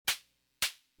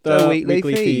The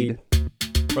Weekly Feed.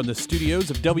 From the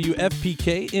studios of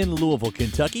WFPK in Louisville,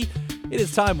 Kentucky, it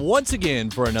is time once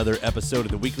again for another episode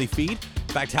of the Weekly Feed.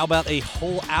 In fact, how about a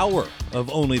whole hour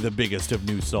of only the biggest of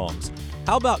new songs?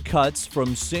 How about cuts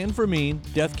from Fermin,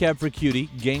 Death Cab For Cutie,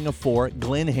 Gang of Four,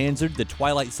 Glen Hansard, the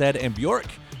Twilight Sad, and Bjork?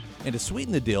 And to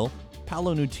sweeten the deal,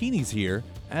 Paolo Nutini's here,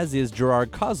 as is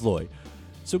Gerard Cosloy.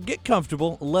 So get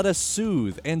comfortable, let us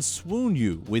soothe and swoon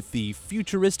you with the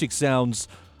futuristic sounds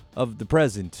of the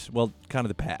present, well, kind of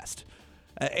the past,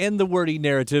 and the wordy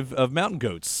narrative of mountain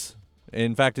goats.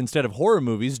 In fact, instead of horror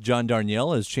movies, John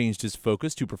Darnielle has changed his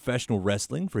focus to professional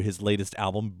wrestling for his latest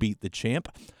album, Beat the Champ.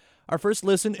 Our first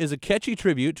listen is a catchy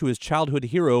tribute to his childhood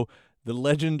hero, the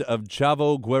legend of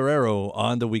Chavo Guerrero,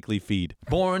 on the Weekly Feed.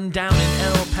 Born down in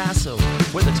El Paso,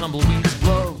 where the tumbleweeds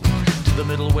blow, to the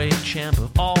middleweight champ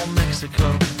of all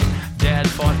Mexico. Dad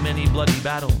fought many bloody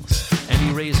battles, and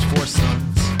he raised 4 sons.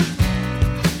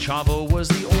 Chavo was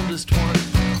the oldest one.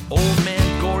 Old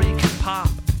man Gory could pop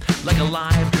like a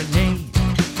live grenade.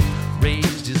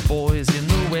 Raised his boys in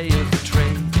the way of the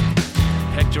trade.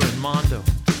 Hector and Mondo,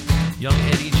 young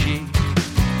Eddie G.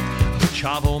 But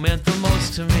Chavo meant the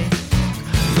most to me.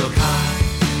 Look high,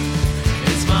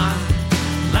 it's my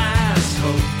last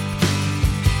hope.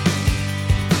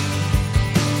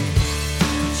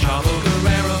 Chavo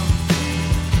Guerrero,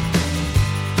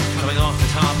 coming off the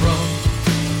top rope.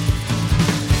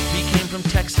 He came from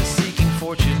Texas seeking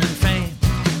fortune and fame.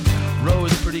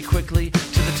 Rose pretty quickly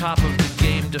to the top of the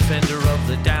game. Defender of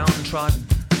the downtrodden,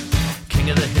 king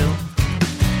of the hill.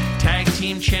 Tag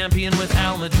team champion with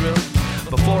Al Madril.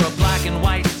 Before a black and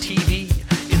white TV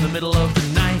in the middle of the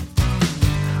night.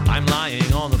 I'm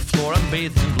lying on the floor, I'm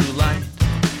bathed in blue light.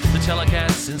 The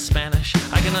telecast's in Spanish,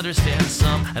 I can understand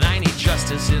some, and I need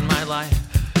justice in my life.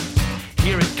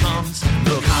 Here it comes,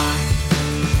 look high,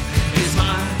 is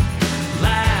my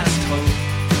last hope.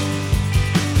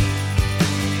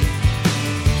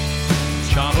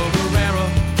 Chavo Guerrero,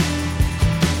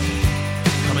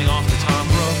 coming off the top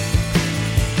rope.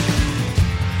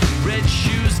 Red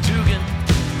shoes Dugan,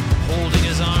 holding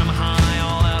his arm high,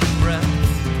 all out of breath.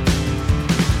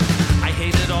 I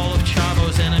hated all of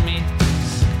Chavo's enemies.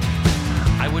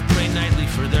 I would pray nightly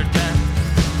for their death.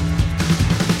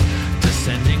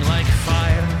 Descending like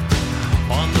fire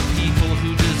on the people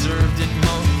who deserved it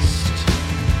most.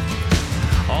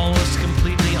 Almost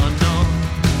completely unknown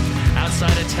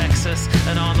outside of Texas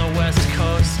and on the West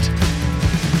Coast.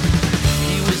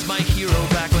 He was my hero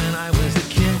back when I was a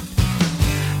kid.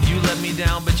 You let me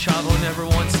down, but Chavo never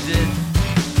once did.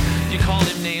 You called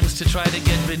him names to try to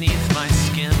get beneath my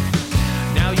skin.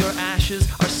 Now your ashes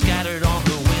are scattered on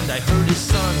the wind. I heard his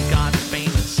son got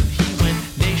famous and he went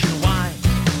nationwide,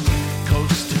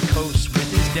 coast to coast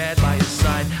with his dad by his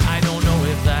side. I don't know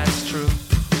if that's true,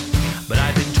 but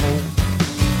I've been told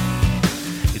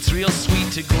it's real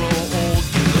sweet to grow old.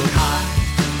 You look high,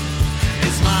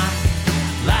 it's my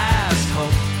last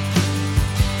hope.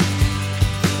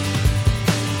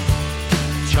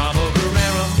 Chavo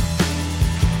Guerrero,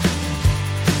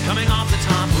 coming off the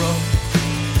top rope.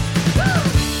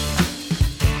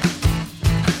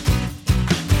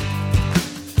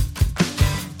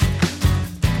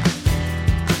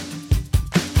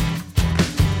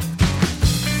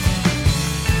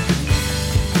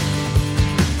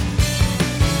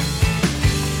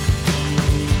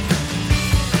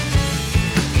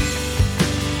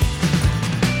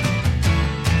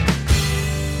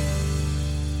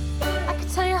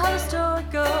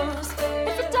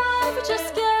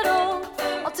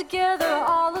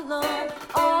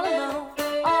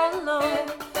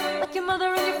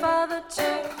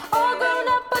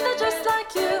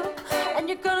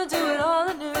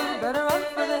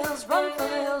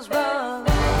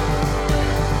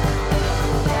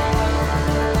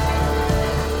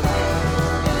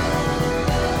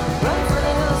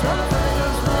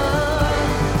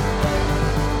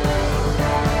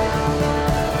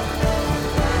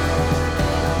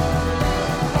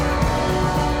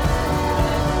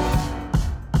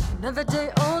 Another day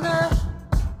older,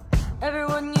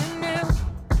 everyone you knew,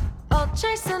 all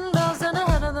chasing dogs and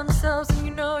ahead of themselves, and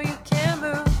you know you can't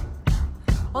move.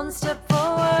 One step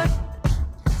forward,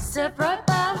 step right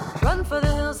back. Run for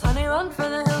the hills, honey, run for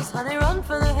the hills, honey, run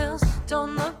for the hills.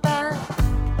 Don't look back.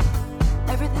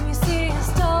 Everything you see is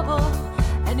double.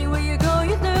 Anywhere you go,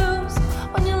 you lose.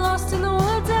 When you're lost in the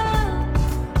woods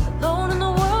and alone in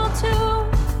the world too.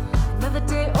 Another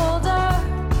day older,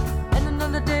 and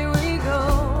another day we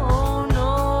go.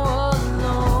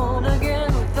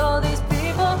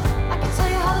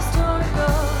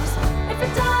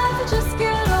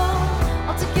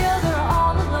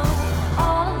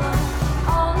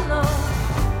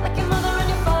 Like your mother and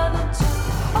your father.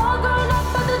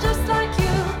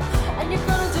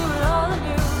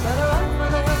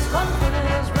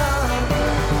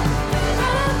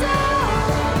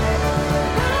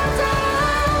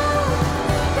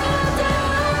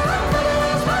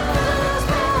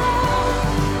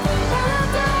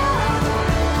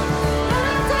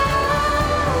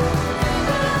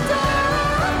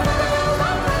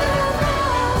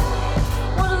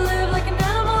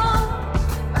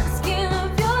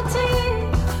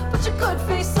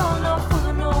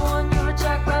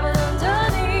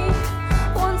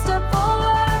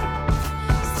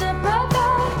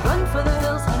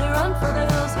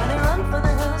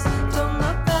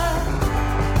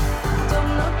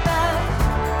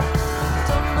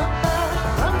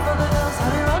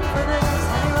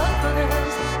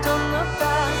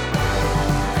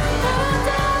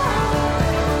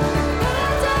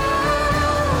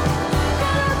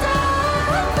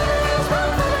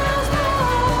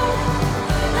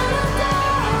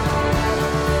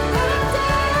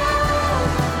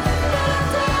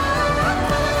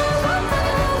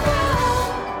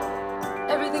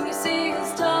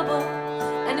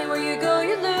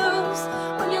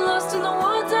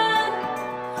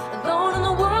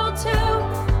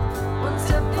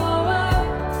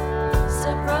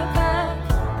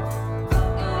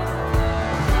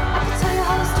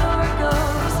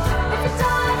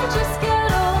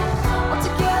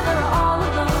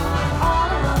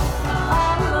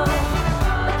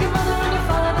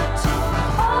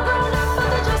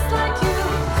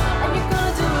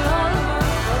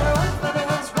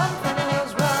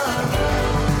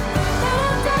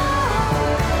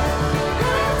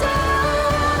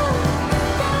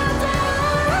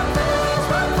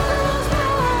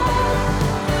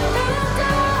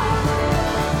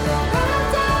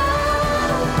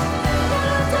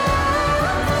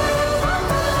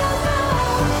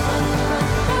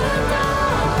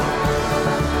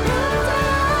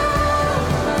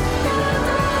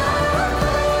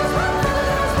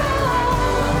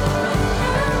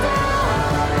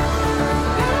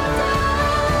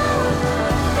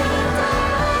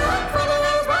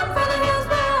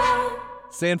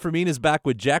 Fermin is back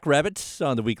with Jackrabbit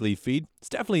on the weekly feed. It's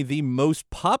definitely the most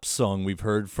pop song we've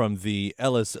heard from the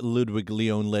Ellis Ludwig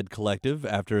Leon-led collective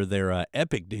after their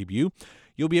epic debut.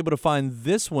 You'll be able to find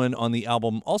this one on the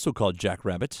album also called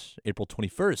Jackrabbit, April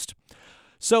 21st.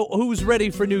 So who's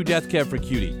ready for new Death Cab For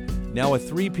Cutie? Now a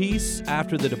three-piece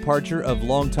after the departure of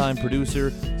longtime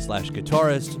producer slash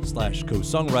guitarist slash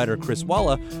co-songwriter Chris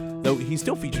Walla. Though he's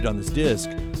still featured on this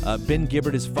disc, Ben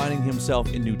Gibbard is finding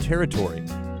himself in new territory.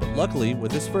 But luckily,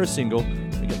 with this first single,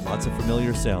 we get lots of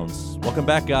familiar sounds. Welcome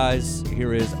back, guys.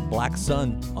 Here is Black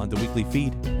Sun on the weekly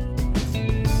feed.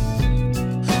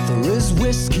 There is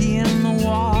whiskey in the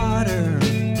water,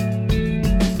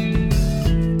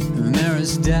 and there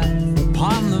is death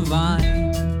upon the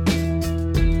vine.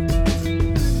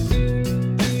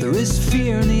 There is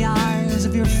fear in the eyes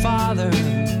of your father,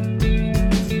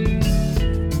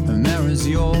 and there is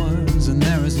yours and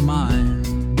there is mine.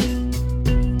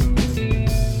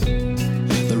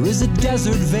 There is a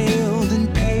desert veiled in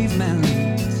pavement,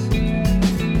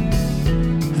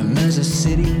 and there's a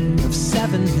city of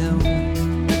 7 hills.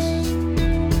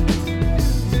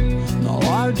 And all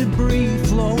our debris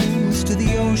flows to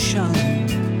the ocean.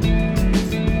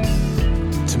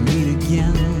 To meet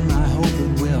again, I hope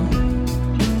it will.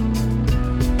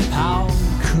 How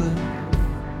could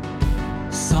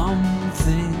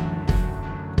something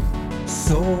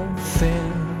so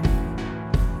fair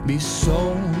be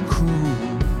so cruel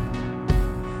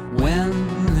when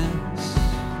this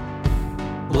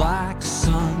black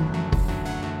sun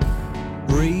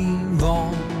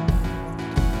revolves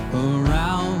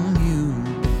around you?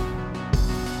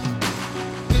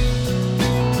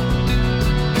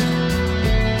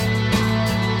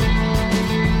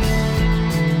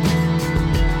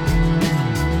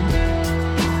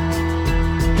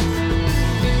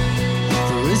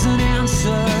 There is an answer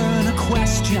and a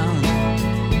question,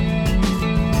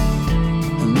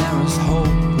 and there is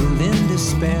hope within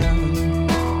despair,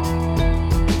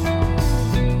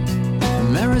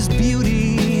 and there is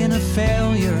beauty in a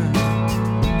failure,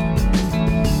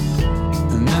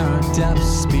 and there are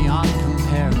depths beyond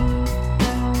compare.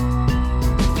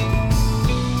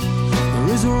 There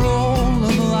is a role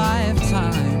of a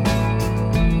lifetime,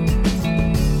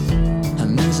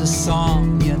 and there's a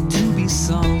song yet to be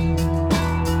sung.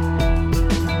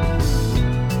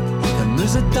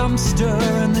 There's a dumpster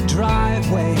in the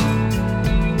driveway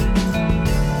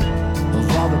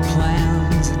of all the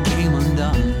plans that came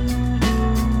undone.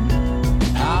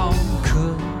 How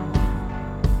could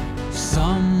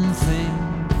something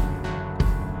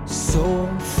so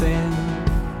fair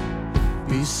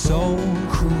be so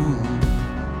cruel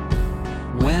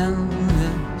when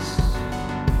this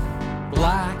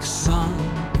black sun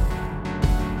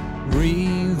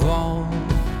revolves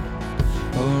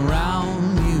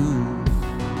around you?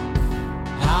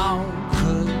 How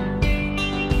could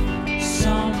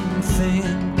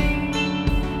something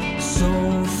so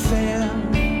fair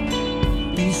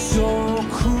be so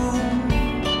cruel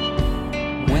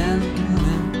when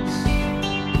this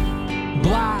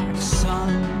black sun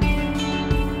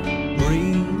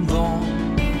revolves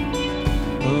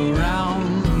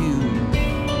around you?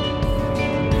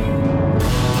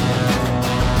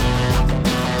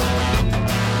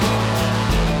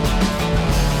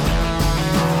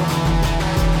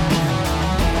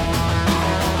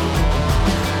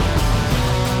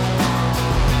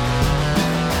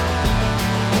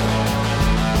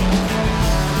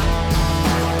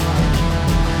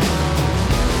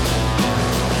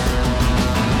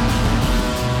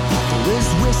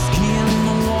 Whiskey in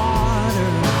the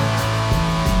water,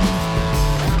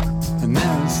 and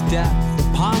there is death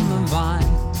upon the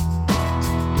vine,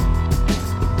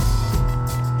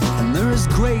 and there is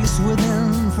grace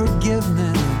within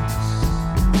forgiveness,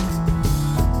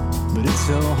 but it's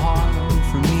so hard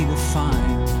for me to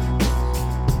find.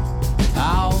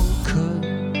 How could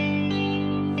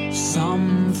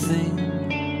something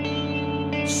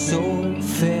so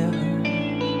fair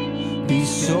be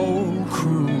so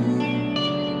cruel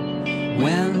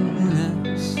when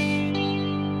this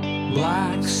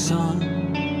black sun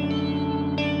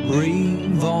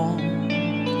revolves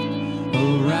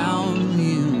around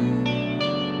you?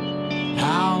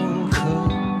 How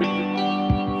could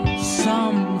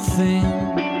something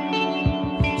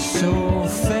so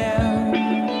fair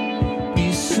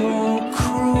be so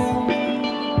cruel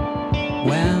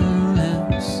when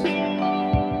this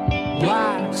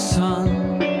black sun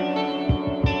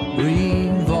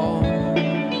revolves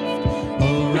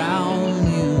around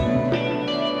you?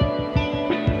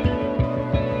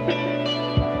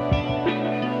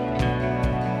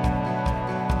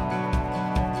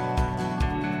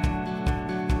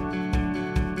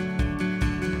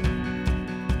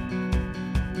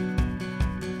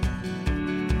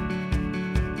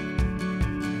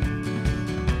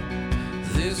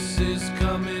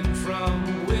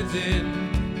 within,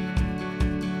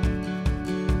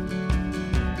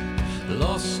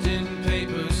 lost in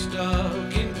paper,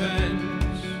 stuck in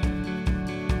pens.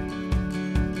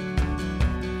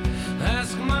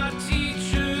 Ask my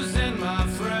teachers and my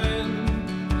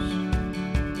friends,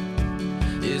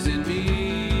 is it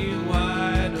me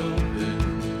wide open?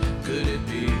 Could it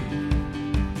be?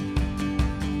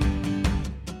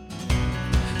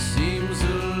 Seems a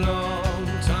long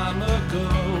time ago.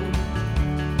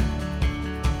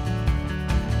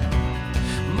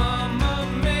 Mama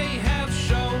may have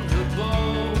shown her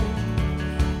bow.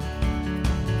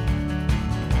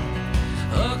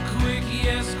 A quick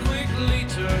yes quickly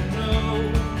turned no.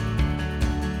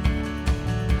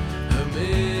 Her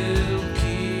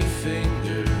milky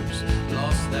fingers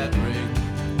lost that ring.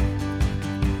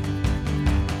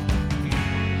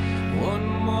 One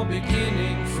more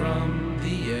beginning from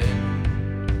the end.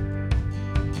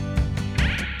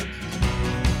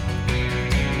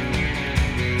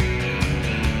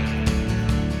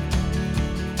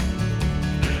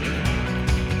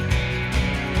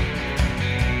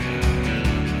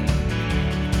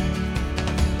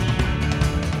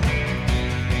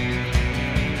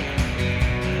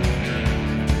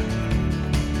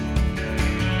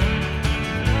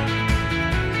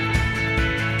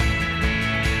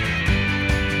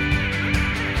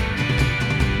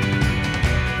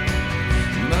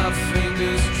 My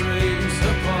fingers trace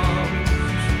her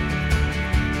palms,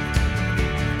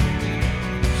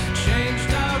 change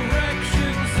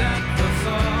directions at the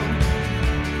thumb.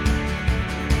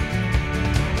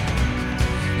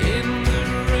 In the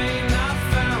rain I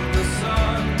found the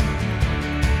sun.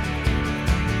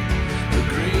 The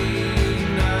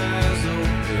green eyes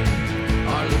open,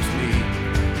 our lips meet.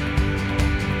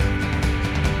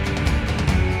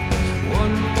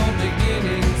 One more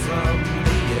beginning from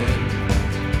the end.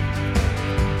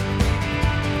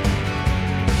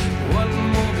 One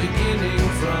more beginning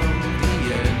from the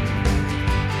end.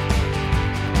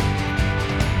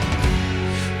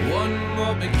 One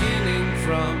more beginning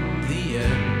from the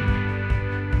end.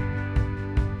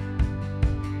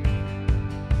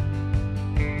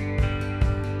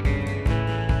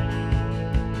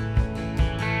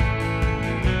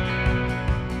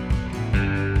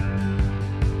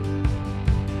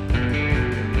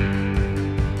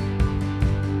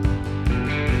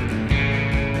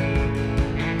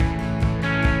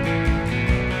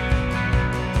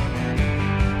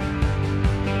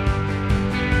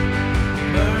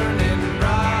 Burning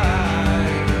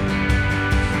bright,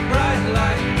 bright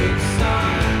like big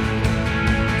suns,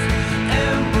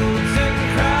 emeralds and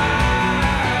crowns.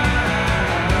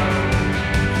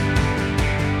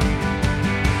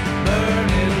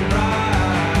 Burning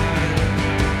bright,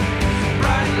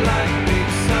 bright like big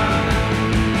suns,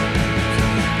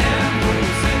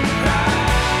 emeralds and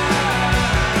crowns.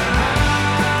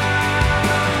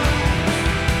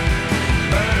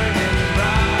 Burning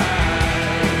bright,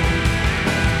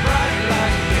 bright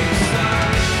like big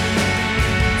suns,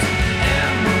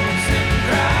 emeralds and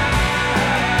crowns.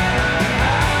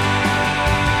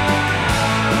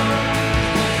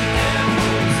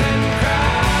 Emeralds and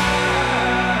crowns.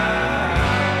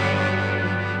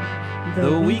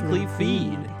 The weekly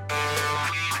feed.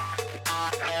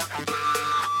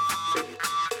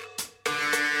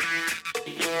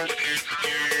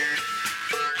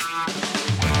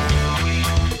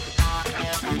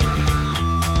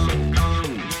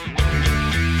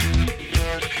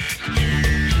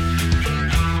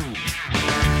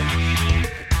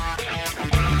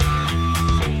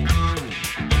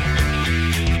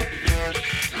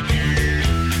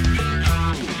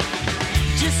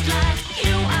 Just like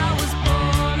you, I was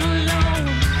born alone.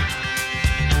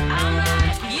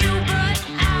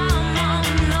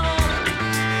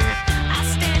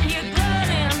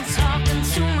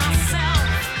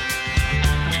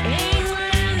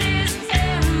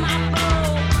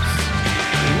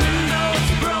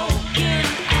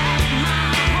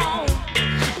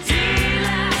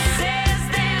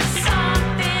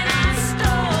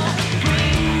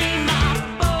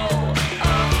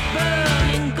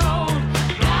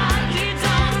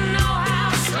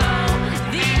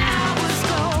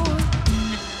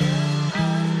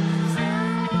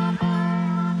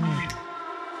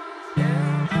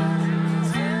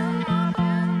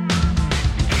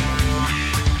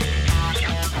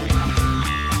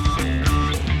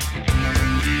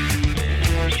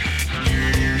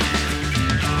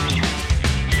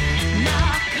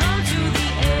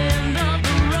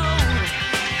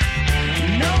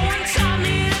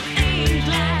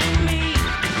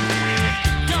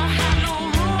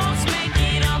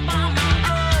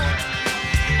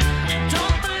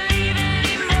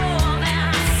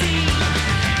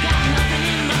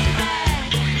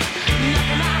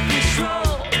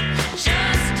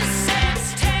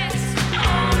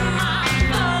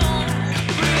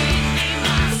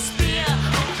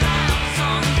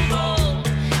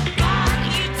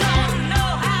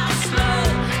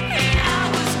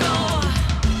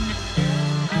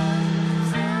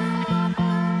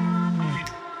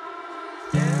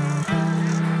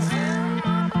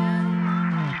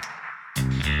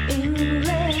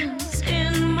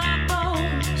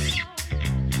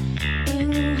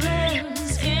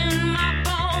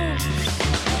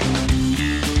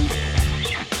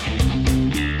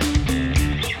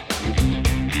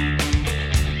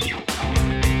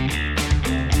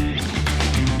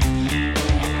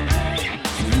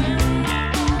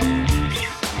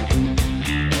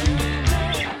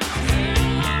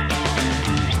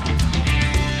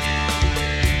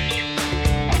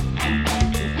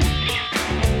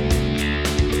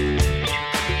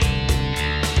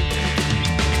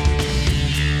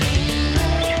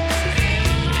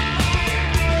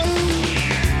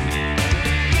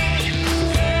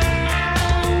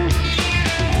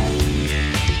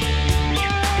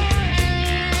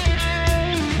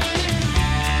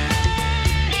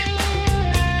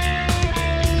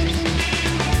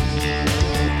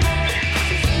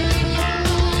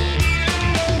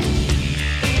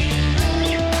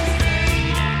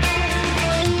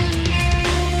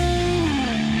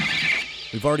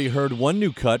 already heard one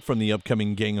new cut from the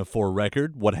upcoming Gang of Four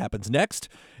record, What Happens Next.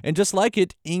 And just like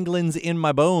it, England's In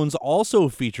My Bones also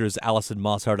features Alison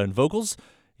Mosshart on vocals.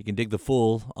 You can dig the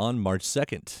full on March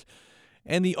 2nd.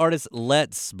 And the artist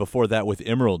Let's before that with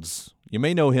Emeralds. You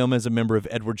may know him as a member of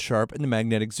Edward Sharpe and the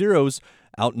Magnetic Zeros,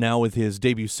 out now with his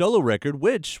debut solo record,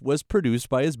 which was produced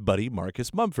by his buddy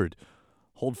Marcus Mumford.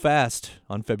 Hold fast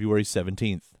on February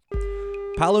 17th.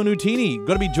 Paolo Nutini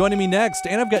going to be joining me next,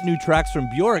 and I've got new tracks from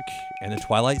Bjork and the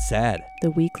Twilight Sad. The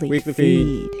weekly feed.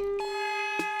 feed.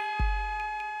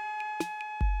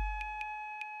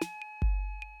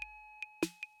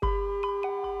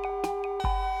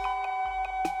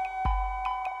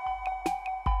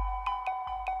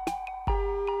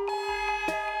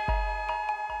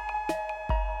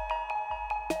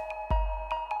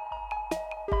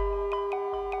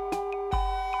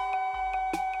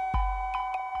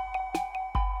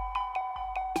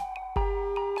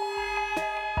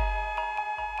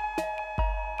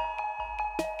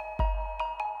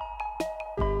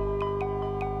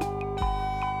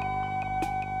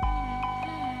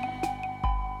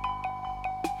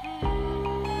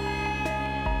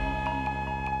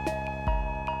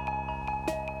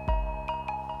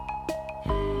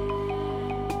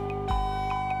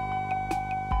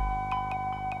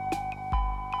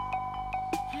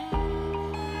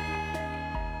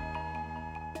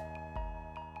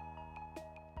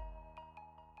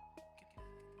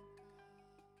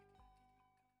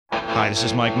 Hi, this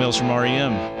is Mike Mills from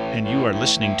REM, and you are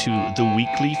listening to The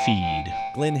Weekly Feed.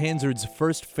 Glen Hansard's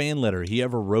first fan letter he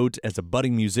ever wrote as a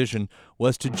budding musician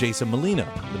was to Jason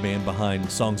Molina, the man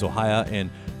behind Songs Ohio and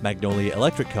Magnolia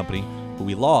Electric Company, who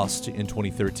we lost in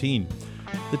 2013.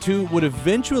 The two would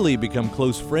eventually become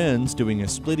close friends, doing a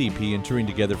split EP and touring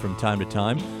together from time to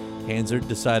time. Hansard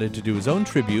decided to do his own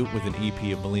tribute with an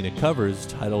EP of Molina covers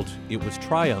titled It Was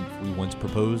Triumph We Once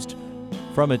Proposed.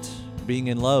 From it, Being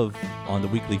in Love on The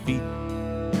Weekly Feed.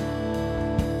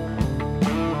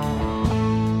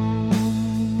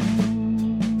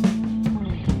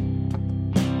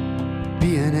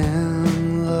 Being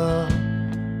in love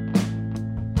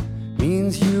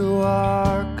means you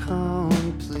are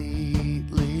completely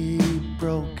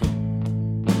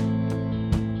broken,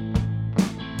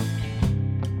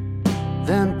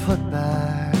 then put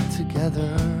back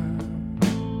together.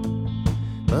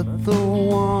 But the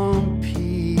one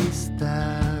piece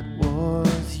that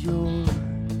was yours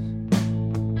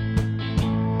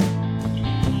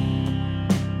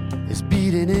is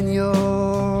beating in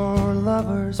your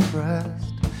lover's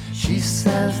breast. She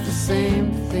says the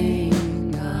same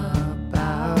thing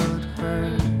about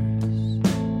hers.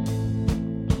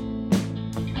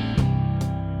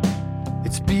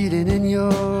 It's beating in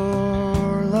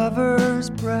your lover's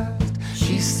breast.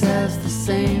 She says the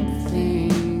same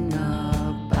thing.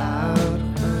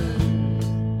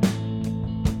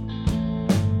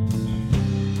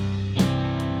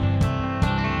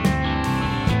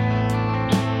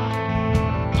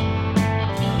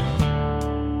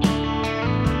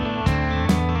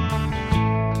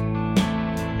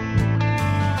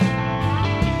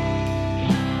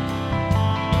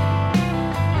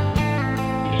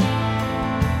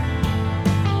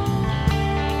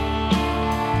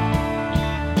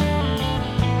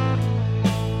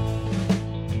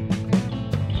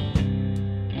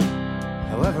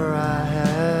 However I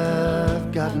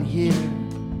have gotten here,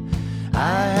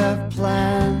 I have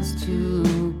plans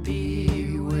to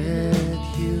be with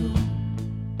you.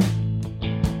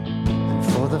 And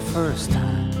for the first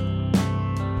time,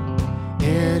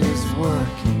 it is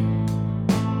working.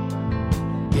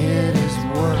 It is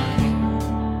working.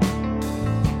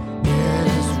 It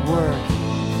is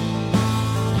working.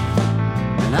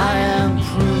 And I am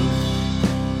proof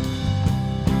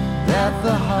that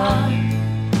the heart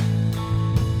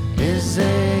is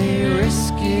a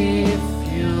risky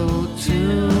fuel to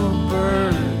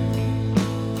burn.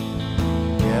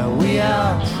 Yeah, we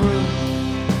are proof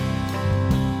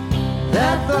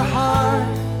that the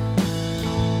heart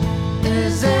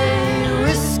is a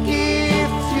risky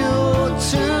fuel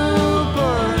to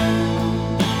burn.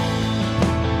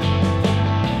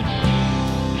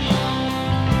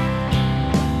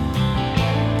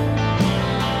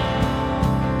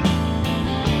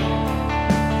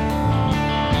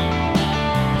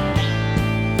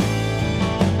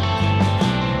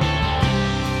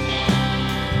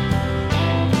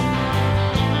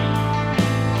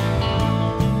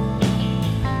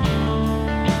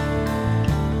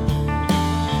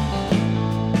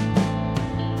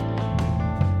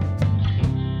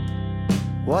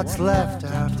 What's left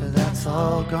after that's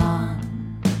all gone?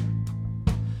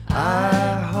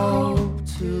 I hope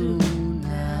to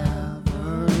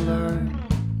never learn.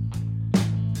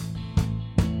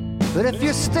 But if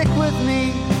you stick with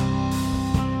me,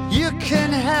 you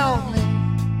can help me.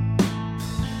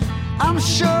 I'm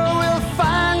sure we'll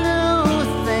find new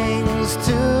things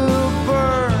to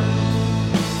burn.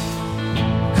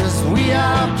 'Cause we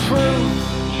are proof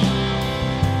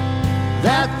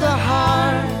that the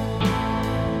heart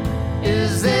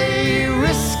is a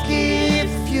risky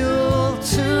fuel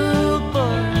to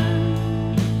burn.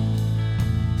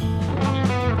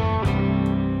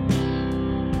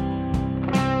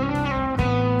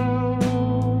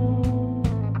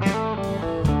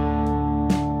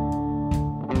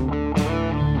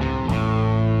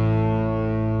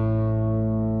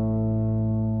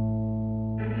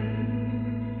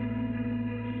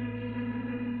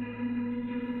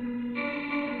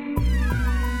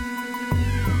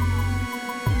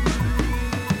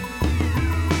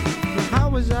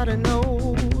 I don't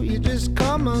know, you just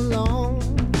come along.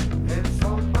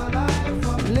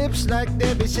 Lips like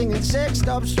they be singing sexed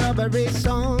up strawberry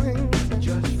songs.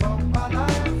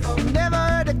 Never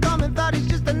heard it coming, thought he's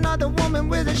just another woman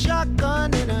with a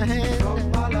shotgun in her hand.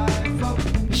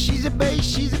 She's a bass,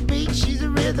 she's a beat, she's a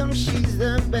rhythm, she's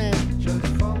the band.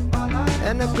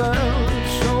 And the girl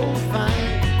so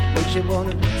fine, makes you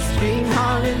wanna scream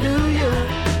hallelujah.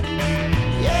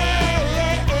 Yeah.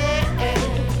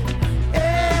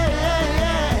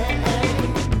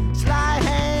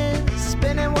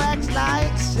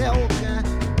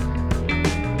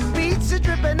 Beats are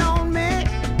dripping on me,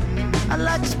 I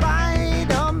like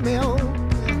spider milk.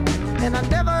 And I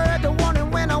never heard the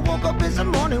warning when I woke up this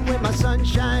morning with my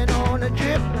sunshine on a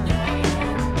drip.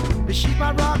 But she's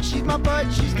my rock, she's my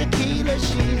bud, she's tequila,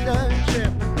 she's the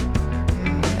trip.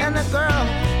 And the girl,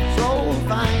 so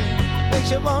fine,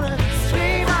 makes you wanna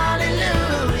scream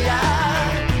hallelujah.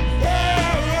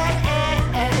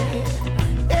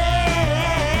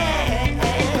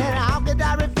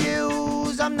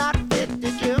 I'm not fit to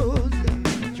choose.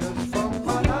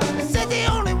 Said the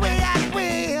only way I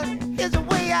win is the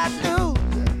way I lose.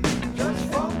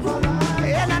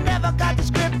 And I never got the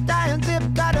script, I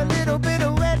unzipped, got a little bit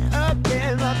of wet up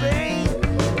in my brain.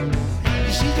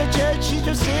 She's a church, she's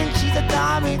a sin, she's a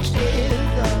garbage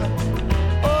digger.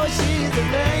 Oh, she's the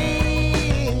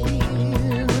rain.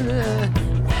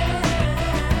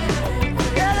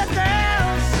 Yeah, the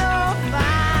girl's so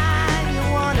fine, you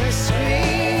wanna scream.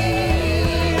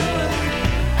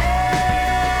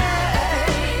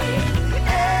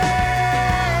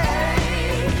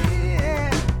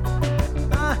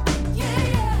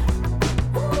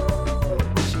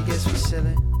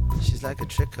 Like a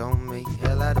trick on me.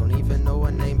 Hell, I don't even know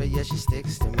her name, but yeah, she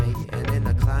sticks to me. And in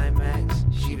the climax,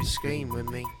 she would scream with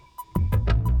me.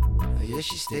 Yeah,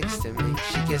 she sticks to me.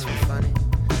 She gets me funny.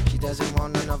 She doesn't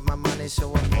want none of my money,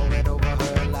 so I pour it over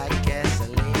her like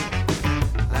gasoline.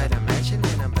 Light a mansion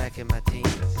and I'm back in my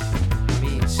teens.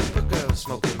 Me and Supergirl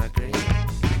smoking my green.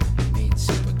 Me and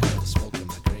Supergirl smoking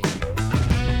my green.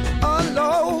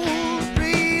 Unload,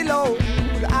 reload,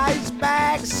 ice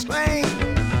bag scream.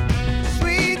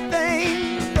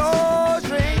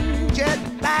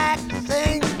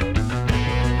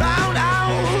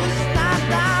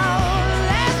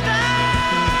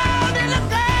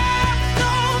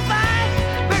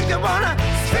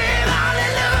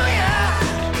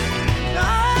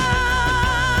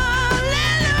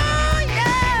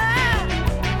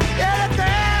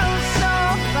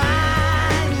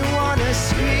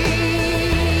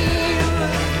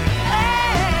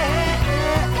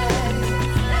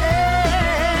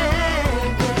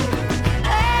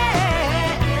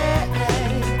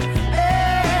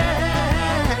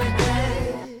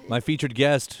 My featured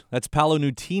guest, that's Paolo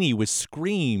Nutini with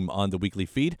Scream on the weekly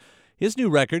feed. His new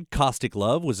record, Caustic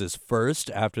Love, was his first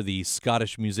after the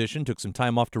Scottish musician took some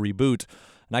time off to reboot.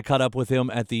 And I caught up with him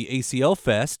at the ACL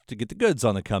Fest to get the goods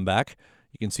on the comeback.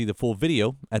 You can see the full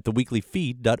video at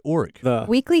theweeklyfeed.org. The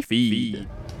Weekly Feed.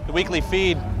 The Weekly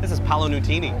Feed. This is Paolo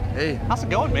Nutini. Hey. How's it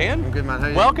going, man? I'm good, man. How are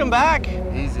you? Welcome back.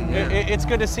 Easy, yeah. It's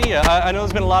good to see you. I know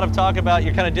there's been a lot of talk about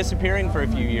you kind of disappearing for a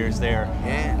few years there.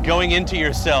 Yeah. Going into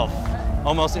yourself.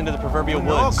 Almost into the proverbial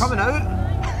woods. Coming out.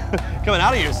 Coming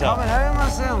out of yourself. Coming out of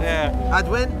myself. Yeah. I'd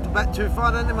went a bit too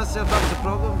far into myself, that was the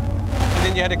problem. And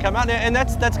then you had to come out, and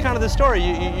that's kind of the story.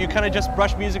 You kind of just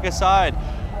brush music aside.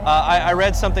 I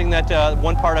read something that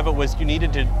one part of it was you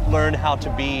needed to learn how to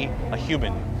be a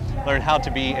human, learn how to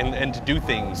be and to do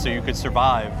things so you could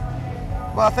survive.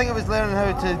 Well, I think it was learning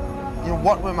how to,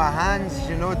 work with my hands,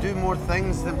 do more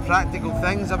things than practical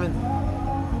things. I mean,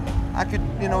 I could,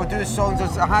 do songs.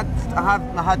 I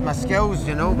had my skills,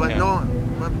 but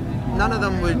none of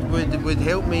them would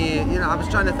help me. You know, I was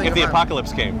trying to think If the about-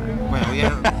 apocalypse came. Well,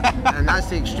 yeah, and that's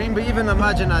the extreme. But even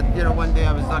imagine that, you know, one day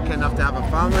I was lucky enough to have a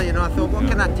family. You know, I thought, what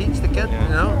can I teach the kid? You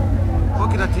know, what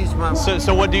can I teach my?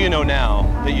 So what do you know now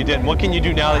that you didn't? What can you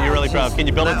do now that you're really proud of? Can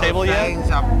you build a Little table yet? things.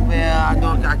 Yeah, I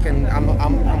don't. I can.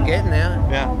 I'm getting there.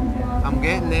 Yeah. I'm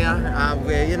getting there.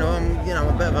 You know, I'm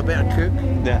a bit of a better cook.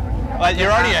 Yeah. Well,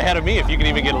 you're already ahead of me if you can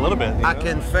even get a little bit. you I know?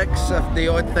 can fix the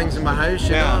odd things in my house.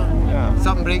 You Yeah, know, yeah.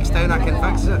 something breaks down, I can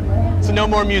fix it. So no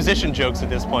more musician jokes at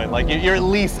this point. Like you're at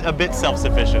least a bit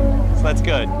self-sufficient. So that's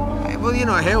good. Well, you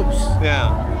know, it helps.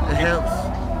 Yeah. It helps.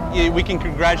 We can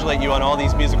congratulate you on all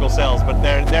these musical sales, but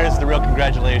there's the real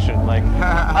congratulation. Like,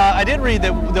 I did read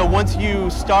that though once you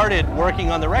started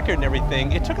working on the record and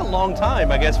everything, it took a long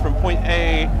time, I guess, from point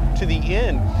A to the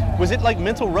end. Was it like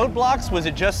mental roadblocks? Was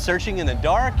it just searching in the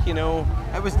dark? You know?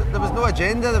 There was no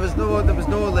agenda. There was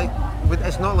no like.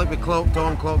 It's not like we clocked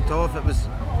on, clocked off. It was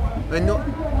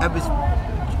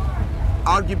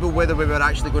arguable whether we were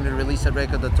actually going to release a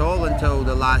record at all until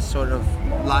the last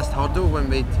hurdle when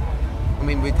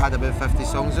we'd had about 50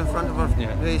 songs in front of our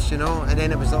face, you know, and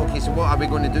then it was okay, so what, are we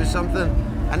going to do something?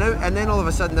 And then all of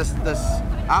a sudden this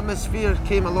atmosphere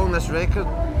came along, this record,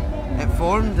 it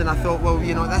formed, and I thought, well,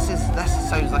 you know, this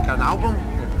sounds like an album,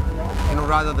 you know,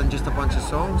 rather than just a bunch of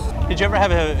songs. Did you ever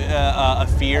have a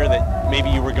fear that maybe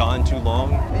you were gone too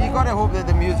long? You got to hope that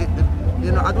the music,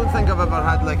 you know, I don't think I've ever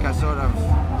had like a sort of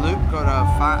look or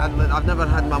I've never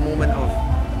had my moment of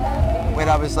where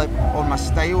I was like on my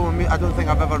style. I don't think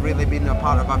I've ever really been a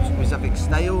part of a specific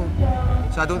style.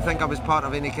 So I don't think I was part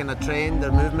of any kind of trend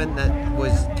or movement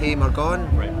that came or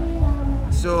gone. Right.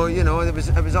 So, you know, it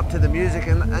was up to the music,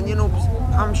 and you know,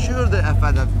 I'm sure that if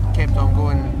I'd have kept on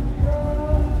going,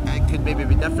 it could maybe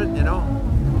be different, you know.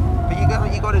 But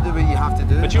you got to do what you have to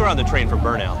do. But you were on the train for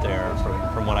burnout there,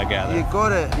 from what I gather. You got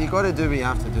to do what you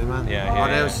have to do, man. Yeah. Or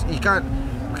else you can't,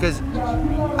 because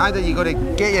either you got to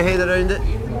get your head around it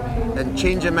and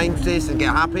change your mind space and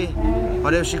get happy,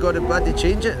 or else you got to bloody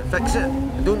change it, fix it.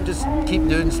 Don't just keep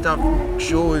doing stuff,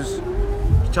 shows,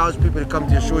 charge people to come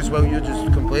to your shows while you're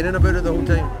just complaining about it the whole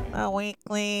time. A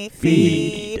weekly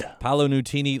feed. Paolo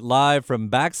Nutini live from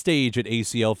backstage at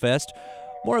ACL Fest.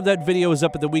 More of that video is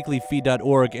up at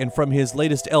theweeklyfeed.org, and from his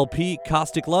latest LP,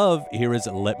 Caustic Love, here is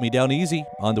Let Me Down Easy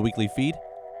on the Weekly Feed.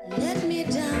 Let me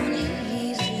down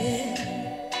easy,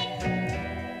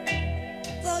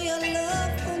 though your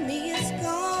love for me is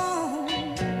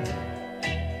gone.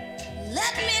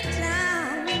 Let me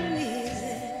down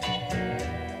easy,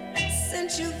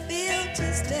 since you feel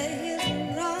to stay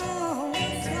is wrong.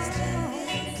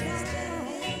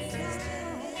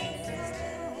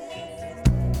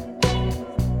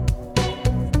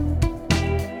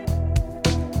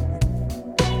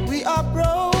 We are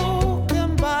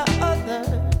broken by others,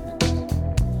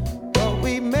 but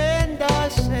we mend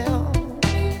ourselves.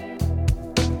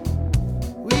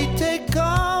 We take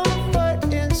comfort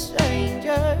in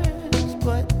strangers,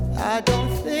 but I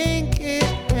don't think it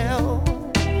helps.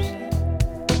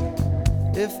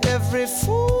 If every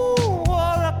fool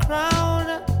wore a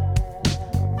crown,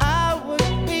 I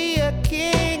would be a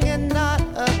king and not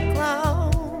a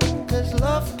clown. 'Cause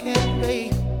love can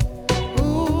be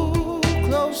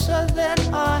closer than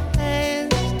our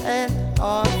hands and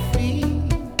our feet,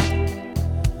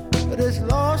 but it's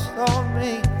lost on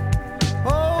me.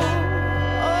 Oh,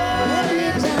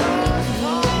 it's lost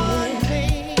on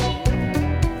me.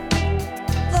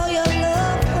 Though your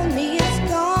love for me is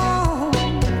gone,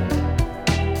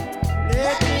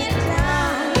 let me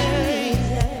down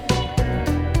easy,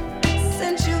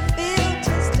 since you feel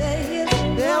to stay is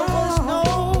There was wrong.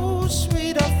 no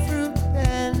sweeter fruit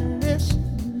than this,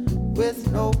 with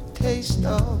no taste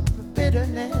of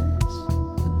bitterness.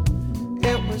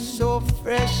 It was so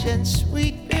fresh and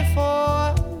sweet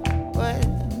before, but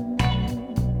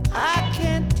I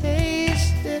can't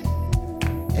taste it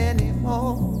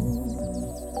anymore.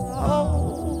 Oh,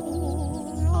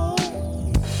 no.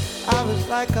 I was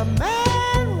like a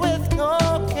man with no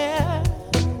care.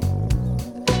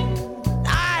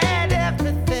 I had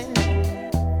everything,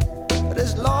 but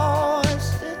it's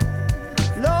lost it,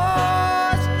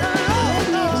 lost on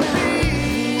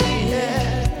me. Yeah.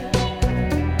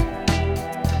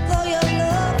 Though your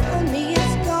love for me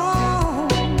is gone,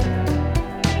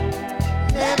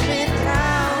 Let me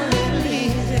down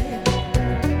easy.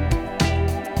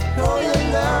 Though your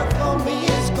love for me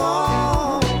is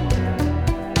gone.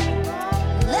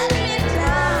 let me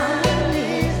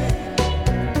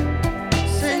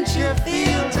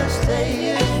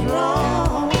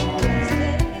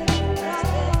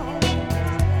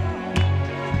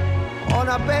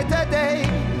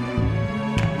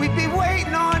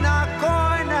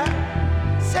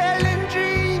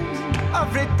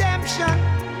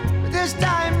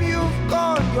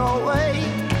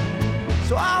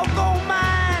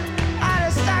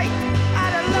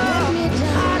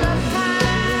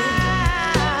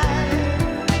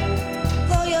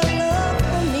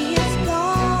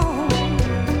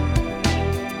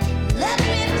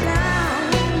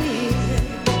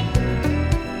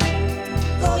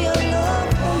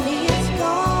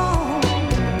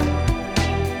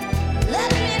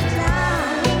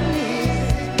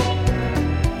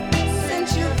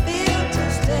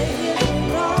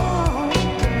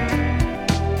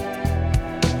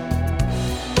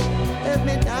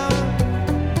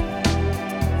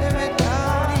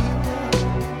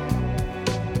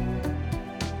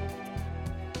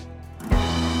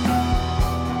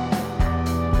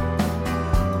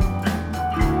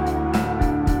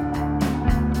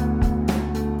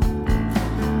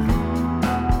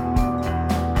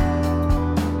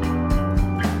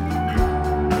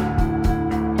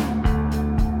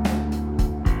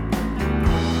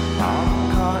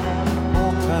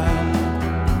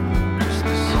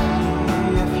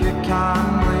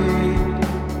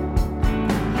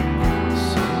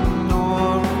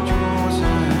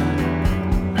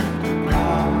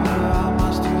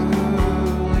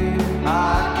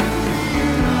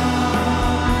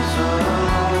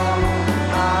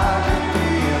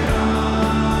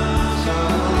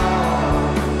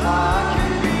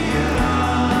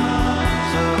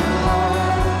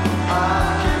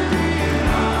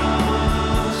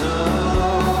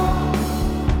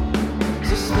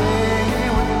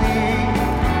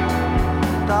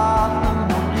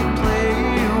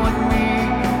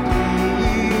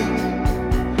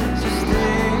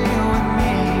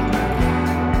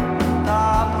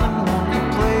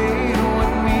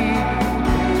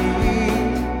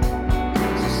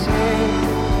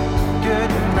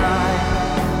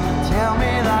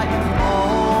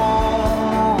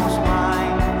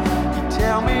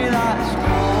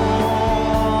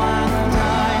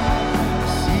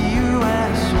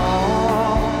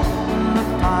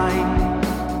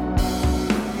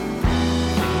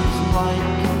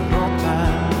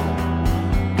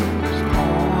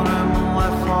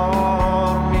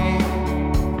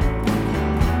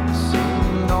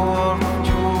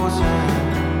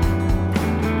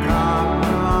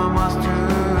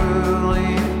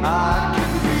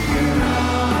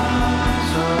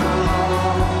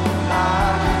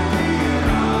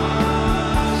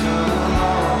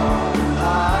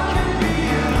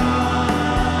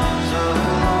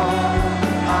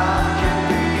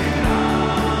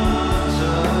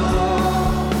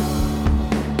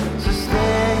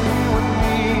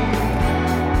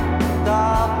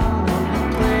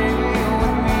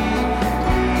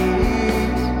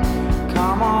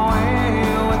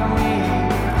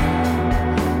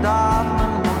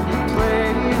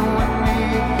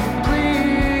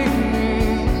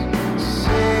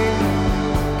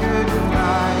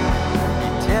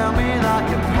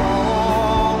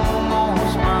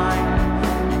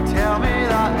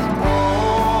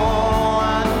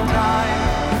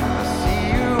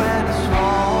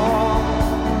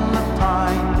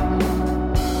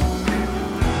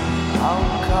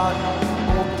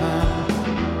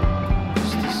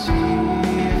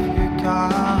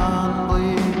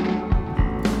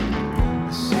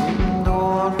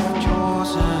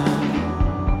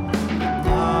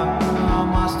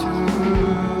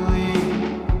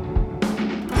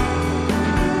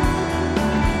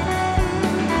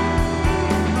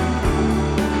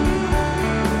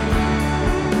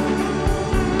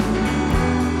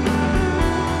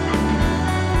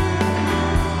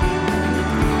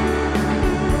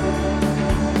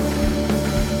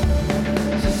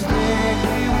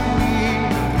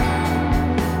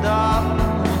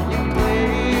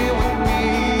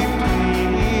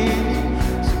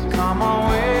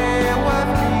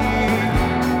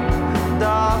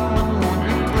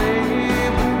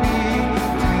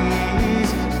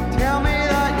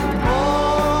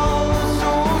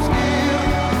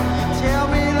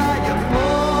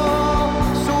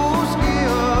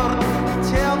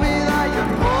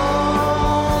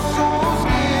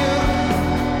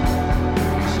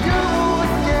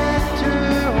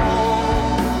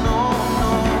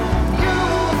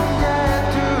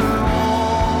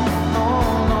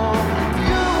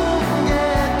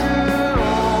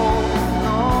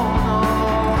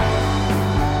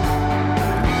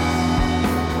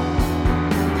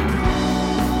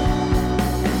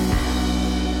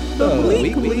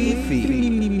Weekly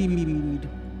Feed.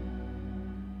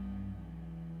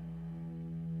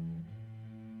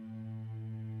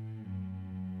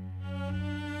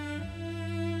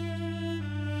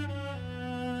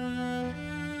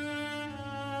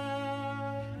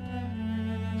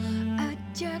 A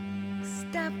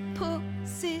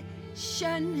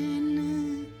juxtaposition in a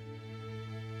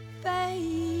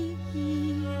fate.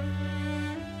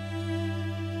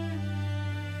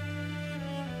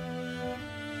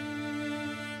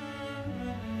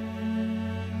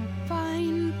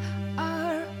 Find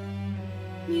our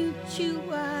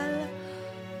mutual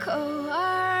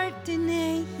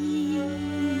coordinates.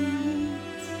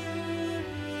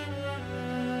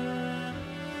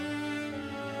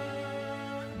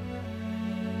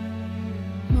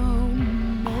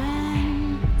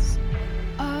 Moments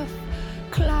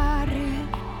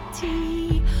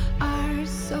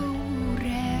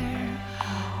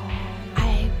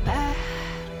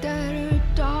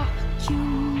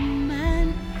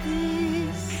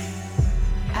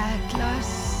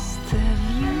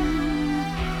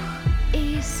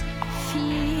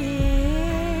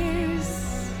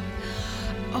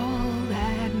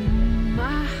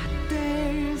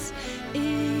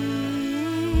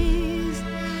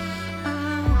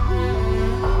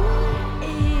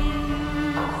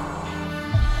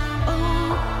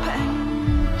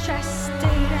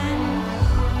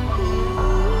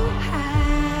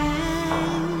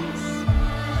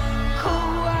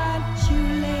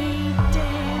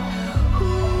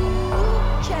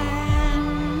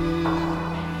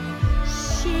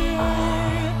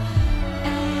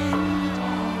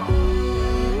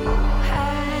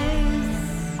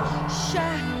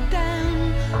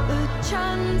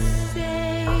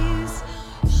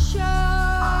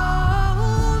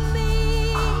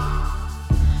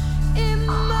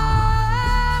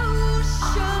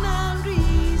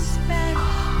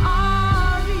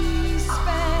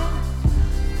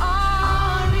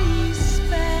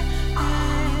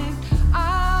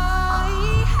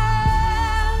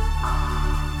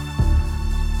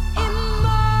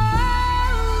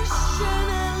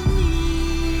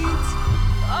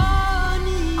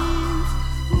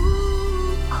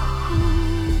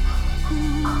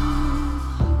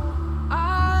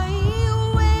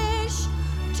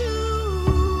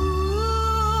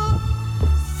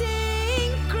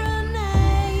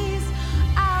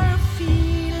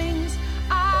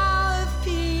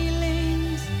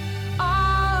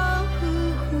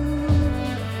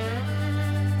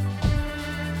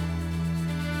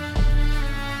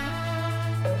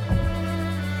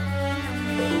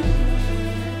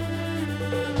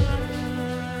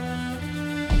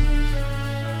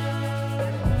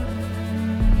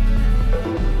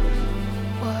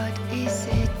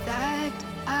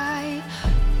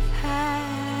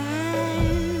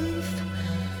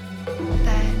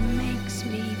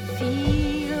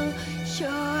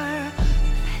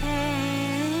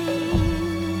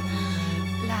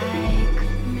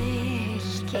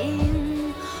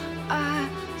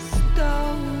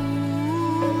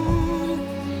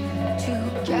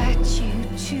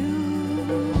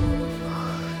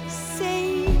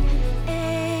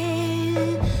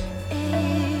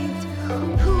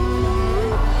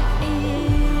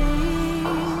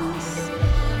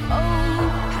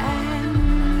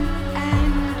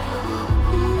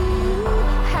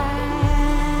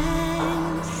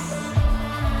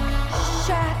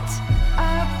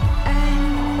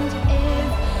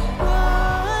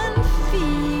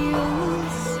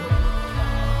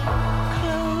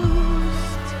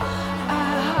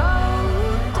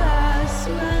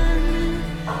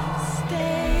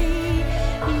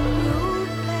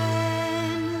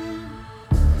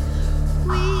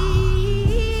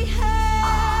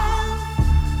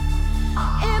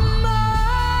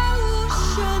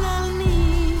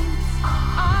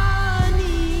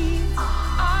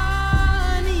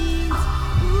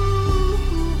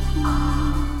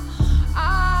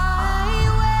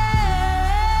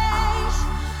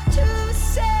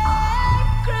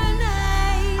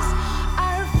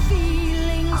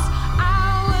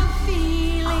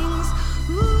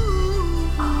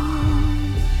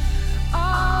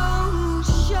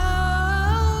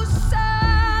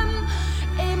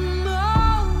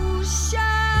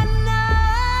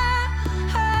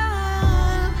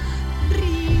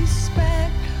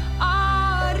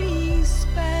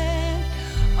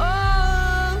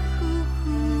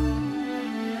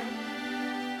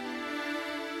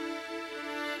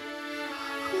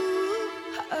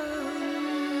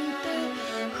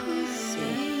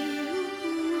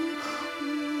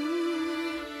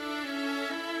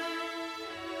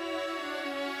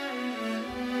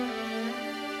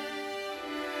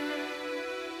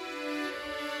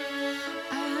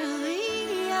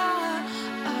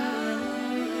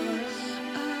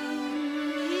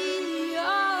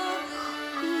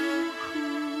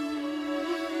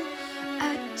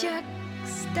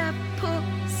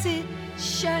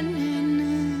juxtaposition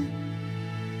in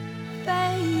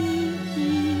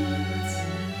fades.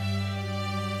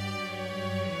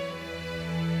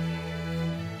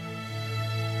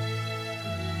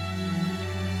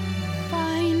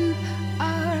 Find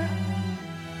our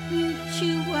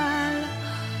mutual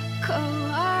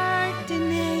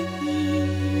coordinates.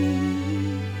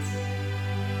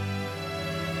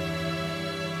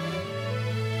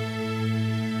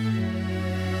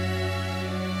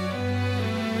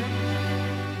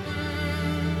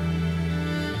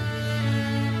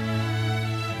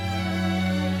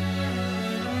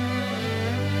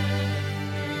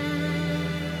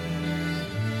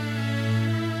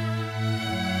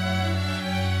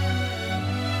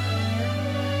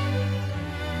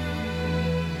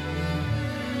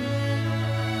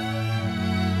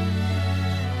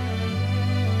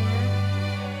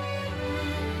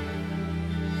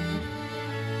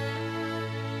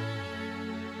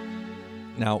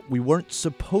 Now, we weren't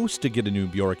supposed to get a new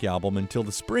Bjork album until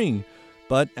the spring,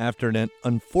 but after an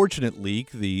unfortunate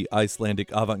leak, the Icelandic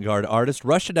avant-garde artist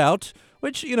rushed it out,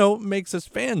 which, makes us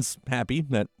fans happy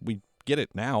that we get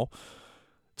it now.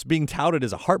 It's being touted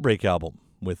as a heartbreak album,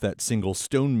 with that single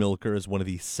Stone Milker as one of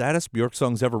the saddest Bjork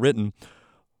songs ever written.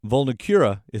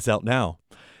 Volnakura is out now.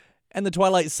 And the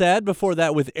Twilight Sad before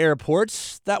that with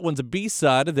Airports. That one's a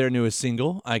B-side of their newest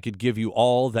single, I Could Give You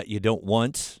All That You Don't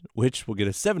Want, which will get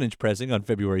a 7-inch pressing on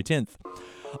February 10th.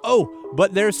 Oh,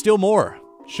 but there's still more.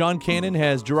 Sean Cannon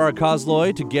has Gerard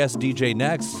Cosloy to guest DJ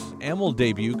next, and will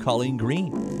debut Colleen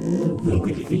Green.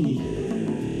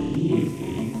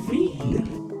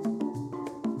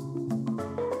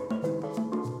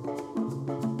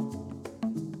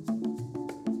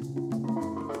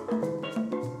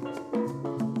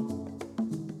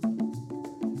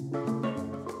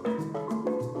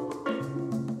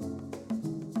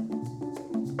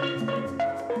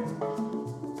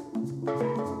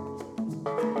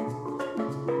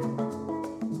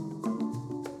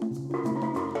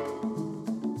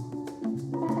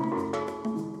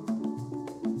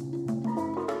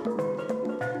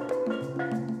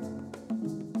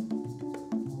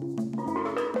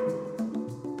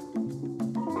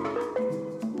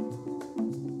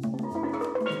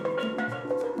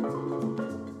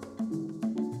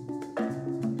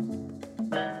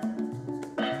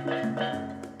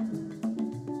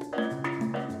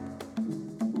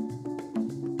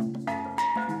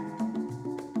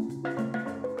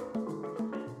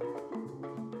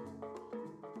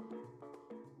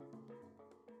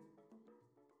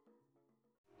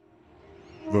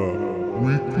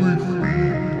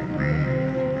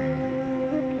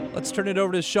 Let's turn it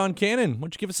over to Sean Cannon. Why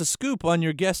don't you give us a scoop on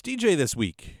your guest DJ this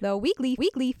week? The weekly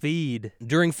feed.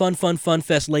 During Fun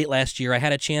Fest late last year, I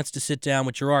had a chance to sit down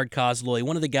with Gerard Cosloy,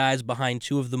 one of the guys behind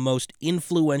two of the most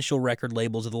influential record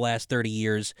labels of the last 30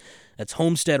 years. That's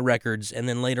Homestead Records, and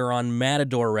then later on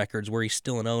Matador Records, where he's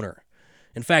still an owner.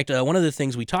 In fact, one of the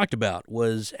things we talked about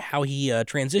was how he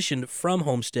transitioned from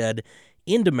Homestead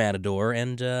into Matador,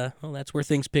 and that's where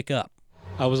things pick up.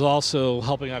 I was also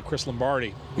helping out Chris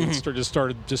Lombardi, who just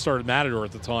started Matador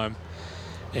at the time,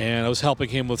 and I was helping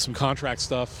him with some contract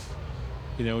stuff.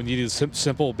 We needed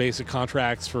simple, basic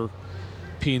contracts for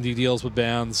P&D deals with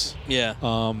bands. Yeah.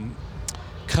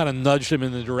 Kind of nudged him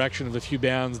in the direction of a few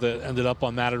bands that ended up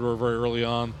on Matador very early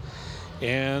on.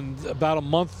 And about a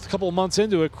couple of months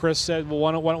into it, Chris said, "Well,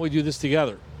 why don't we do this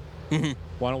together?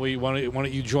 Why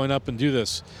don't you join up and do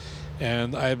this?"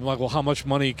 And I'm like, "Well, how much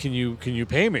money can you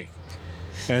pay me?"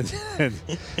 And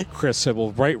Chris said,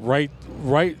 "Well, write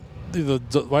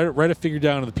a figure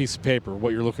down on the piece of paper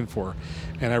what you're looking for."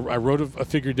 And I wrote a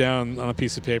figure down on a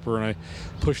piece of paper, and I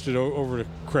pushed it over to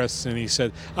Chris, and he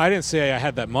said, "I didn't say I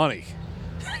had that money.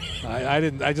 I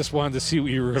didn't. I just wanted to see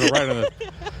what you were going to write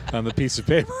on the piece of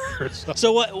paper."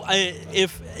 So what?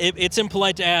 If it's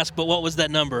impolite to ask, but what was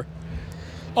that number?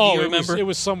 Oh, do you remember? It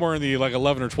was somewhere in the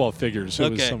 11 or 12 figures.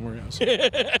 It was somewhere else.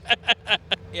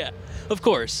 Yeah, of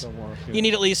course. Somewhere, yeah. You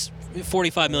need at least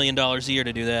 $45 million a year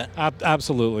to do that.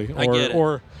 Absolutely. I get it.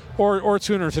 Or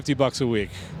 $250 a week.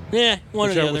 Yeah, one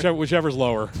or the other. Whichever's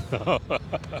lower.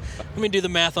 Let me do the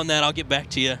math on that. I'll get back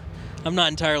to you. I'm not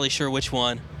entirely sure which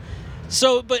one.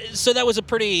 So that was a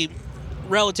pretty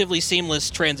relatively seamless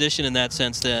transition in that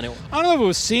sense then. I don't know if it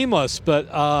was seamless, but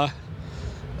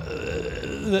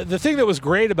the thing that was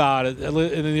great about it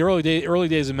in the early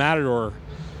days of Matador,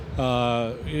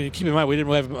 keep in mind we didn't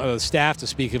really have a staff to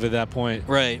speak of at that point.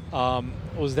 Right.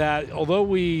 Was that although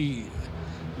we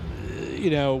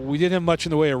didn't have much in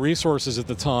the way of resources at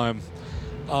the time,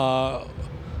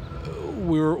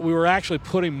 we were actually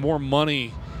putting more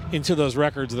money into those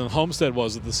records than Homestead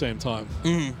was at the same time.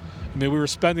 Mm-hmm. I mean, we were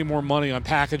spending more money on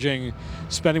packaging,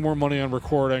 spending more money on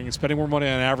recording, spending more money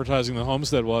on advertising than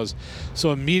Homestead was.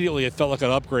 So immediately it felt like an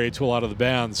upgrade to a lot of the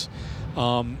bands.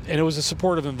 And it was a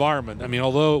supportive environment. I mean,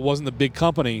 although it wasn't a big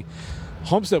company,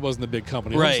 Homestead wasn't a big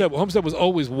company. Right. Homestead was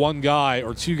always one guy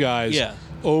or two guys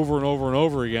over and over and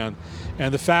over again.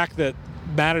 And the fact that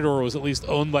Matador was at least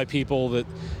owned by people that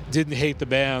didn't hate the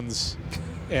bands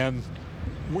and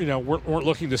weren't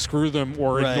looking to screw them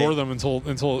or ignore them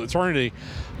until eternity,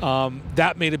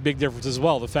 that made a big difference as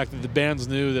well. The fact that the bands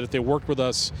knew that if they worked with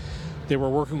us, they were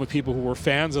working with people who were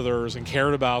fans of theirs and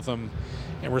cared about them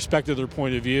and respected their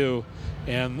point of view.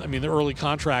 And I mean, the early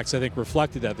contracts, I think,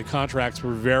 reflected that. The contracts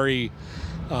were very,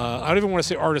 I don't even want to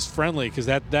say artist friendly, because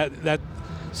that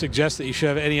suggests that you should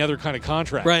have any other kind of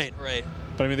contract. Right.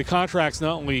 But I mean, the contracts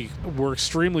not only were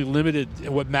extremely limited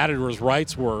in what Matador's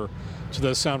rights were to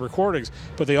those sound recordings,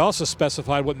 but they also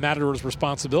specified what Matador's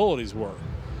responsibilities were.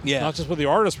 Yeah. Not just what the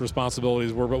artist's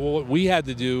responsibilities were, but what we had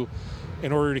to do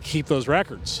in order to keep those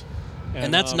records.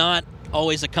 And that's not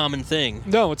always a common thing.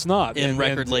 No, it's not. In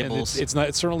record labels. It's not.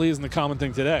 It certainly isn't a common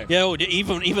thing today. Yeah,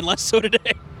 even less so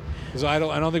today. Because I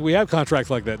don't think we have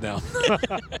contracts like that now.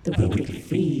 The Weekly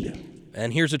Feed.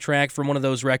 And here's a track from one of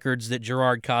those records that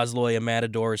Gerard Cosloy of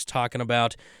Matador is talking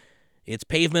about. It's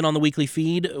Pavement on the Weekly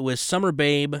Feed with Summer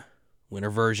Babe, winter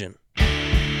version.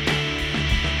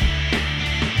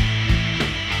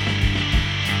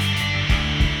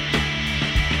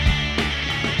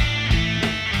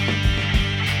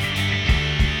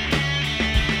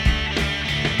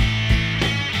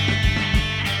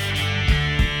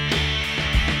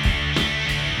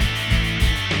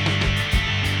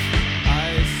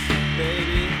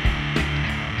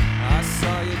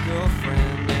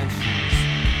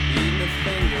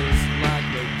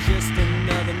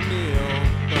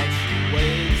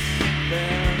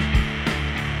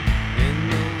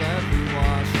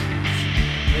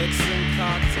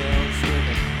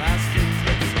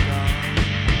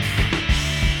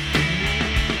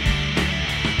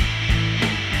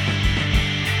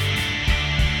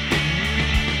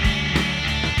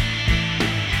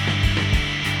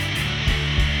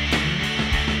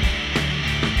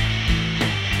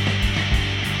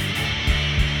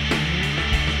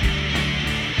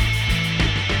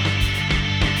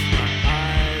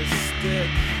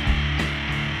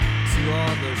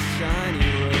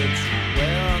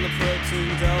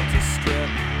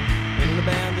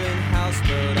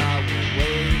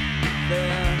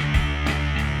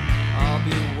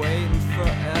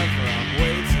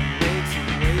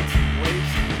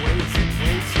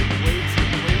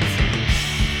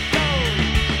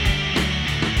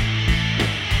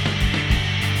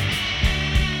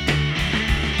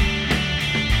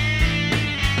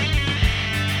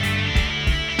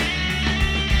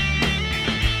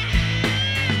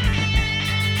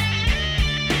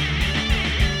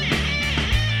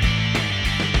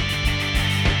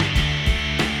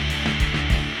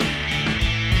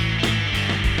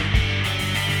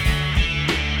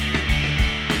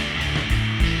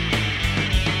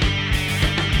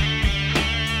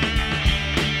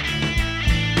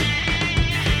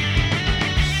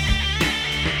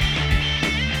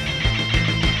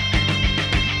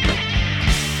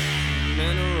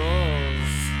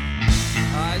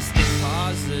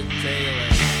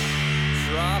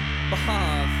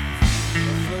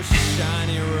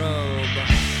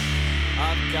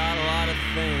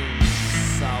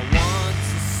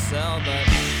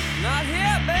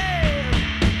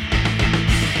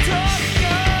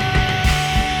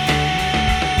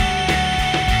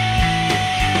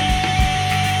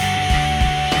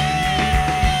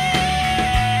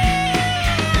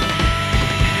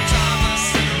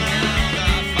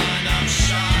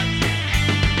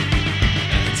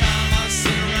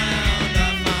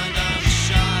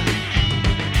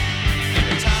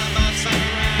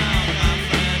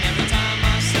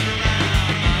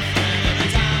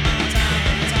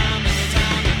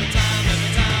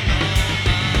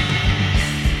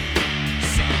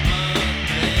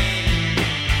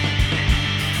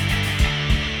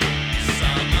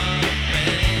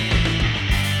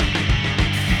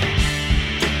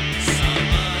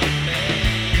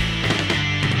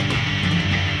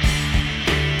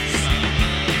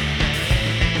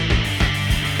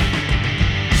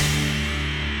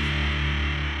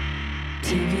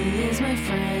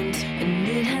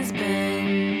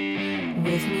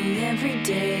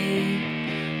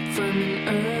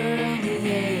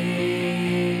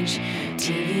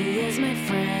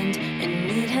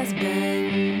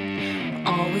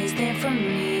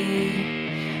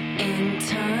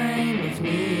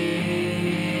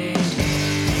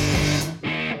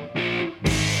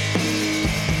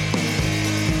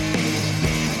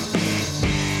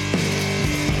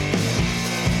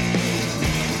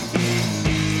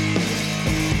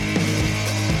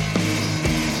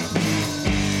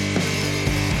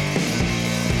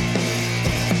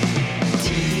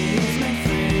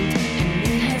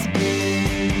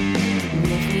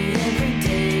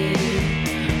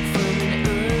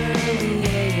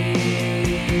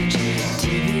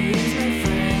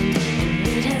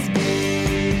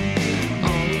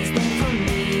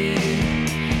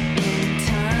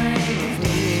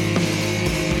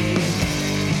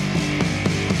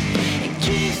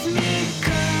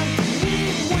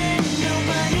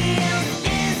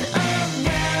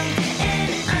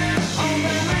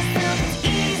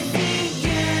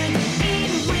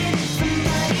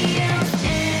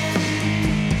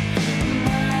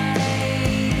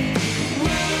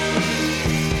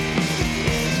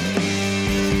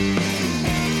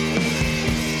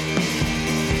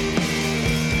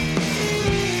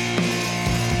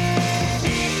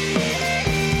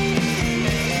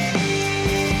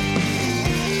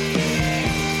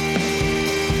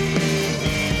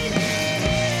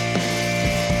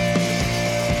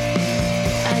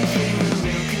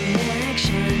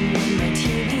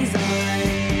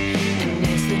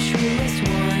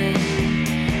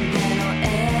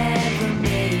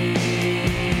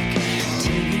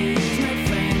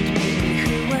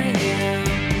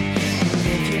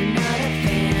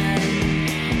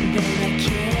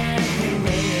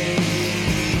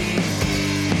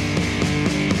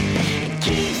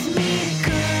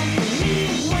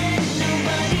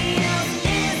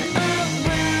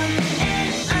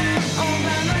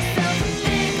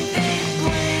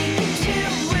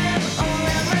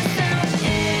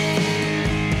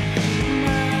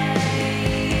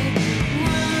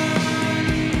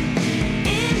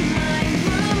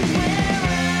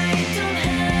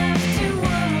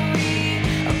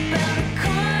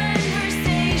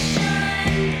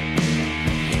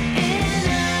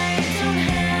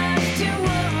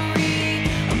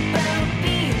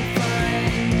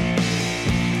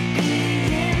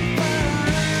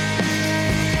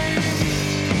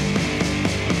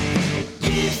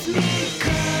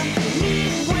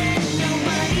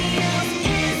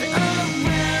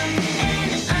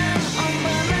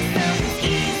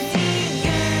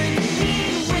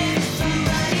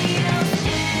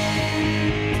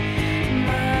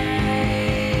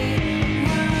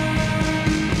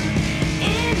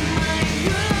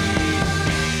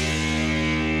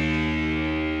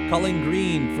 Colleen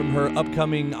Green from her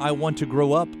upcoming I Want to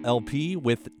Grow Up LP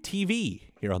with TV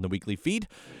here on the Weekly Feed.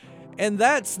 And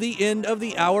that's the end of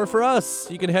the hour for us.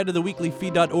 You can head to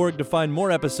theweeklyfeed.org to find more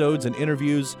episodes and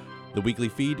interviews. The Weekly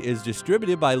Feed is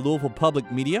distributed by Louisville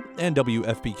Public Media and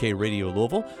WFPK Radio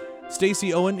Louisville.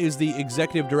 Stacey Owen is the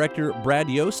executive director,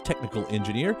 Brad Yost, technical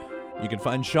engineer. You can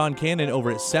find Sean Cannon over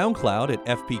at SoundCloud at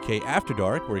FPK After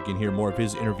Dark, where you can hear more of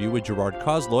his interview with Gerard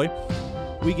Cosloy.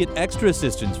 We get extra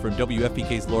assistance from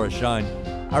WFPK's Laura Shine.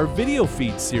 Our video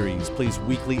feed series plays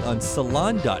weekly on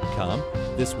Salon.com,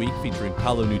 this week featuring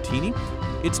Paolo Nutini.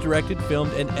 It's directed,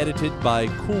 filmed, and edited by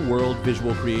Cool World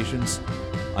Visual Creations.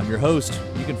 I'm your host.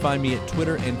 You can find me at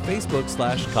Twitter and Facebook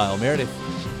 /Kyle Meredith.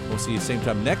 We'll see you same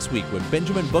time next week with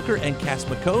Benjamin Booker and Cass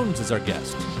McCombs as our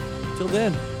guest. Till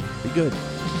then, be good.